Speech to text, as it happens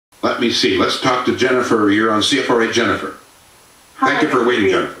let me see. Let's talk to Jennifer. You're on CFRA, Jennifer. Hi. Thank you for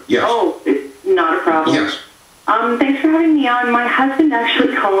waiting, Jennifer. Yes. Oh, it's not a problem. Yes. Thanks for having me on. My husband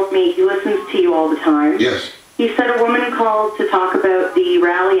actually called me. He listens to you all the time. Yes. He said a woman called to talk about the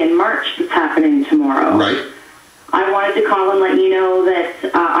rally and march that's happening tomorrow. Right. I wanted to call and let you know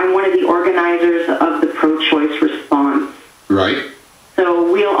that I'm one of the organizers of the pro-choice response. Right.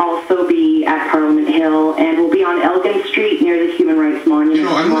 So we'll also be at Parliament Hill, and we'll be on Elgin Street near the Human Rights Monument. You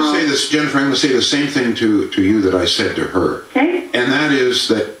know, I'm going to say this, Jennifer, I'm going to say the same thing to you that I said to her. Okay. And that is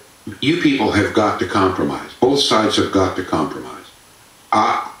that you people have got to compromise. Both sides have got to compromise.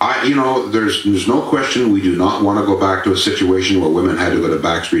 You know, there's no question we do not want to go back to a situation where women had to go to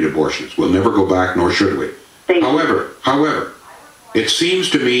backstreet abortions. We'll never go back, nor should we. However, it seems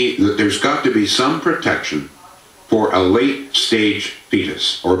to me that there's got to be some protection for a late-stage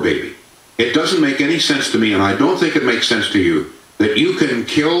fetus or baby. It doesn't make any sense to me, and I don't think it makes sense to you, that you can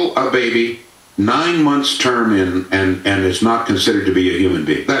kill a baby 9 months term in and it's not considered to be a human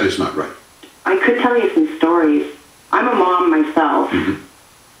being. That is not right. I could tell you some stories. I'm a mom myself. Mm-hmm.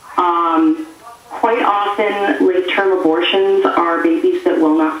 Quite often, late-term abortions are babies that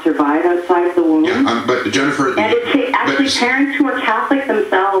will not survive outside the womb. Yeah, but Jennifer... And it's actually parents who are Catholic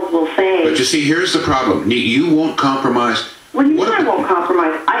themselves will say... But you see, here's the problem. You won't compromise... What do you mean I won't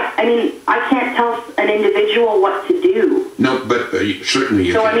compromise? I mean, I can't tell an individual what to do. No, but certainly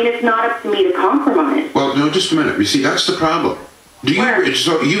you So, can. I mean, it's not up to me to compromise. Well, no, just a minute. You see, that's the problem.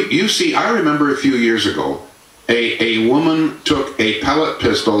 So you see, I remember a few years ago, a woman took a pellet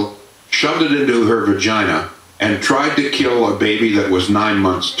pistol, shoved it into her vagina, and tried to kill a baby that was 9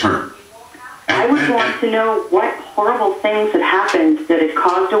 months term. I would want to know what horrible things had happened that had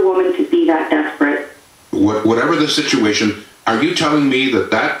caused a woman to be that desperate. Whatever the situation, are you telling me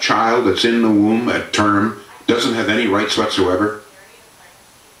that that child that's in the womb at term doesn't have any rights whatsoever?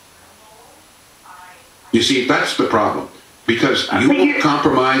 You see, that's the problem. Because you won't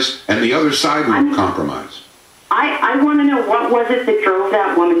compromise, and the other side won't compromise. I want to know what was it that drove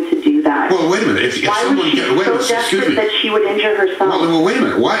that woman to do that. Well, wait a minute. If why someone was she so desperate that she would injure herself? Well, wait a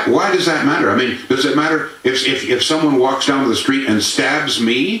minute. Why does that matter? I mean, does it matter if someone walks down the street and stabs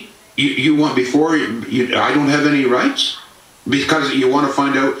me? You want before I don't have any rights because you want to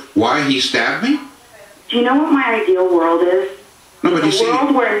find out why he stabbed me? Do you know what my ideal world is? No, but you see, a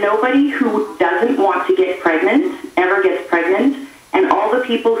world where nobody who doesn't want to get pregnant ever gets pregnant, and all the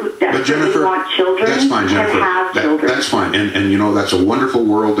people who desperately want children can have children. That's fine, and you know that's a wonderful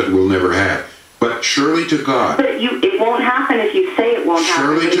world that we'll never have. But surely to God, but it won't happen if you say it won't happen.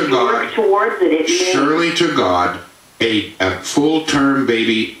 Surely to God, work towards it. Surely to God, a full-term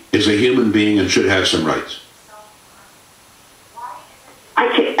baby is a human being and should have some rights.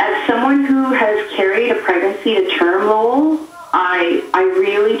 As someone who has carried a pregnancy to term, Lowell, I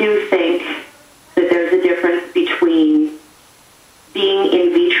really do think that there's a difference between being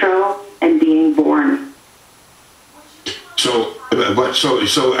in vitro and being born. So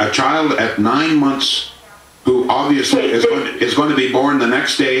a child at 9 months who obviously is going to be born the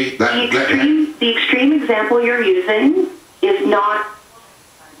next day. The extreme example you're using is not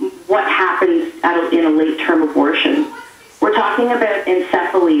what happens in a late-term abortion. We're talking about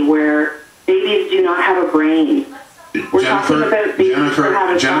encephaly, where babies do not have a brain. We're talking about babies that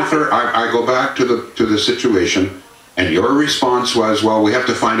have a Jennifer, I go back to the situation, and your response was, well, we have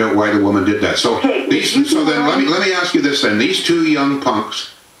to find out why the woman did that. So then let me ask you this then. These two young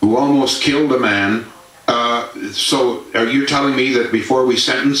punks who almost killed a man, so are you telling me that before we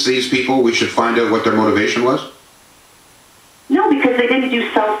sentence these people, we should find out what their motivation was? No, because they didn't do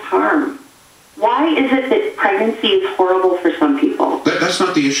self-harm. Why is it that pregnancy is horrible for some people? That's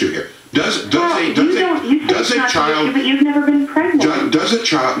not the issue here. Does a child? But you've never been pregnant. Does a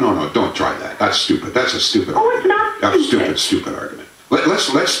child? No, don't try that. That's stupid. That's a stupid. Oh, it's not stupid. That's a stupid argument.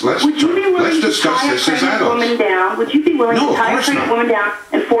 Let's Would you be willing to tie a pregnant woman down? Would you be willing to tie a pregnant woman down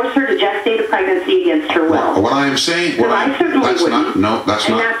and force her to gestate a pregnancy against her will? What I am saying, I certainly wouldn't. No, that's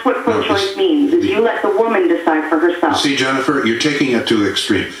not. And that's what pro-choice means: is you let the woman decide for herself. See, Jennifer, you're taking it to the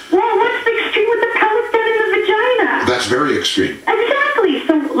extreme. Well, what's the extreme with the pellet gun in the vagina? That's very extreme. Exactly.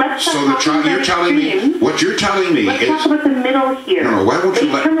 So let's talk about you're telling me what you're telling me let's is. Let's talk about the middle here. No, why won't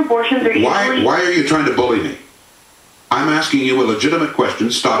you let? Abortions are usually. Why are you trying to bully me? I'm asking you a legitimate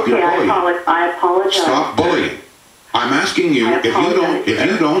question. Stop your bullying. I apologize. Stop bullying. I'm asking you if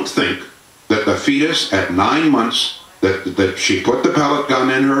you don't think that the fetus at 9 months that she put the pellet gun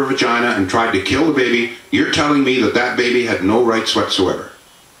in her vagina and tried to kill the baby, you're telling me that that baby had no rights whatsoever.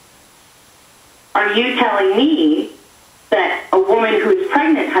 Are you telling me that a woman who's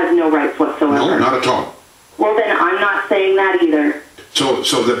pregnant has no rights whatsoever? No, not at all. Well, then I'm not saying that either. So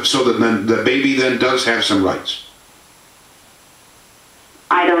then the baby then does have some rights.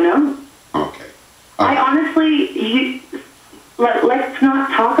 I don't know. Okay. I honestly, let's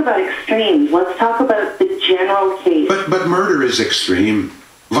not talk about extremes. Let's talk about the general case. But murder is extreme.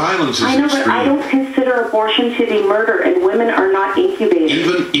 Violence is extreme. I know, but I don't consider abortion to be murder, and women are not incubators.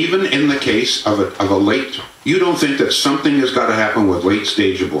 Even in the case of a late, you don't think that something has got to happen with late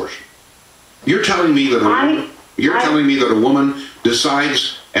stage abortion. You're telling me that a woman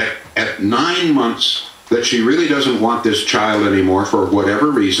decides at 9 months that she really doesn't want this child anymore for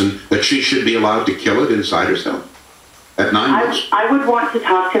whatever reason, that she should be allowed to kill it inside herself at 9 months? I would want to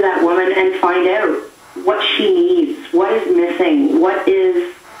talk to that woman and find out what she needs, what is missing, what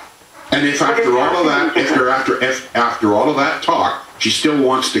is... And if after all of that, if after all of that talk, she still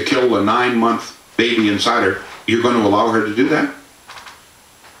wants to kill the 9-month baby inside her, you're going to allow her to do that?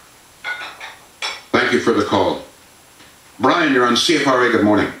 Thank you for the call. Brian, you're on CFRA. Good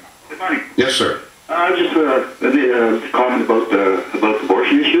morning. Good morning. Yes, sir. Just a comment about the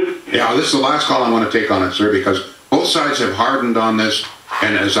abortion issue. Yeah, this is the last call I want to take on it, sir, because both sides have hardened on this.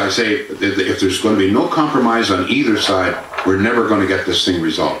 And as I say, if there's going to be no compromise on either side, we're never going to get this thing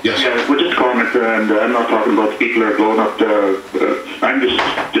resolved. Yes? Yeah, well, just a comment, and I'm not talking about the people that are blowing up I'm just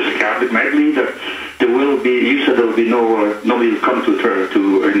a Catholic medley that there will be, you said there will be nobody will come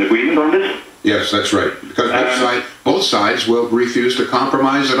to an agreement on this? Yes, that's right. Because both sides will refuse to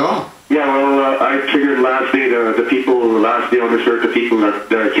compromise at all. Yeah, well, I figured lastly, the people lastly on this earth, the people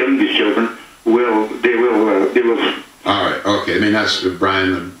that are killing these children, will. All right, okay. I mean, that's,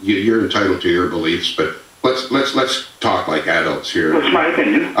 Brian, you're entitled to your beliefs, but let's talk like adults here. That's my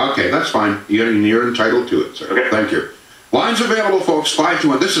opinion. Okay, that's fine. You're entitled to it, sir. Okay. Thank you. Lines available, folks,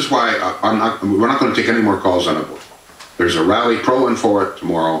 521. This is why we're not going to take any more calls on abortion. There's a rally pro and for it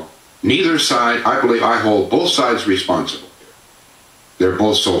tomorrow. Neither side, I hold both sides responsible. They're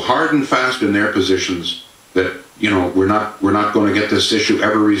both so hard and fast in their positions that, we're not going to get this issue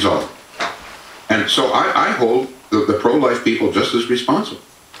ever resolved. And so I hold the pro-life people just as responsible.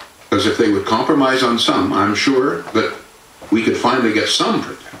 Because if they would compromise on some, I'm sure that we could finally get some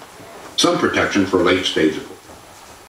protection for late stage abortion.